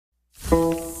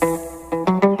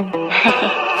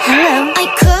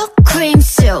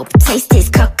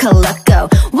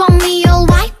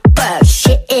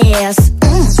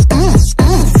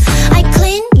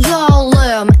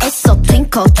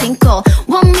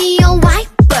me your wife,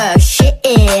 but she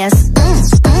is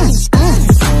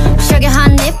샤게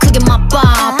한입 크게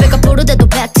맛봐 배가 부르대도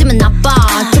뱉으면 나빠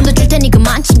좀 더 줄 테니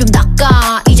그만 침 좀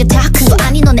닦아 이제 다 큰 거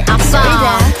아니 너네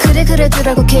아빠 그래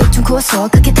두라고 케이크 좀 구웠어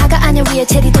그게 다가 아니야 위에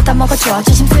체리도 다 먹어줘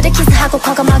조심스레 키스하고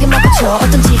과감하게 먹어줘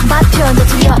어떤지 맛 표현도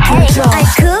들려줘 I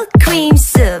cook cream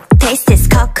soup taste is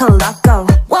coco loco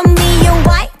want me your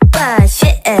wife but she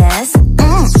is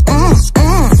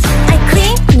I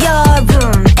clean your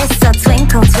room it's a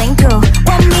twinkle twinkle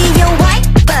want me your wife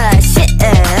but she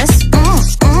is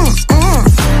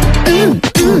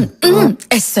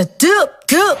It's a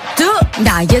뚝뚝뚝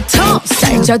나의 턱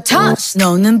살짝 touch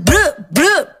너는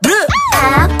브루브루브루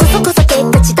아 구석구석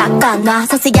깨끗이 닦아놔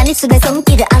상세한 입술에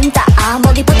손길을 안 닿아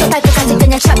머리부터 발끝까지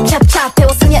그냥 찹찹찹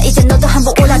배웠으냐 이제 너도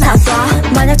한번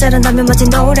올라타봐 만약 잘한다면 멋진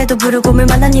노래도 부르고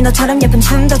물만한 너처럼 예쁜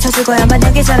춤도 춰줄 거야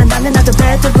만약에 잘한다면 나도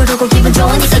배도 부르고 기분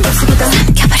좋으니까 겹치기도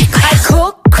삼켜버릴 거야 I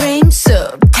cook cream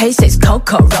soup taste is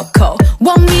coco loco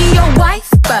want me your wife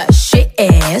but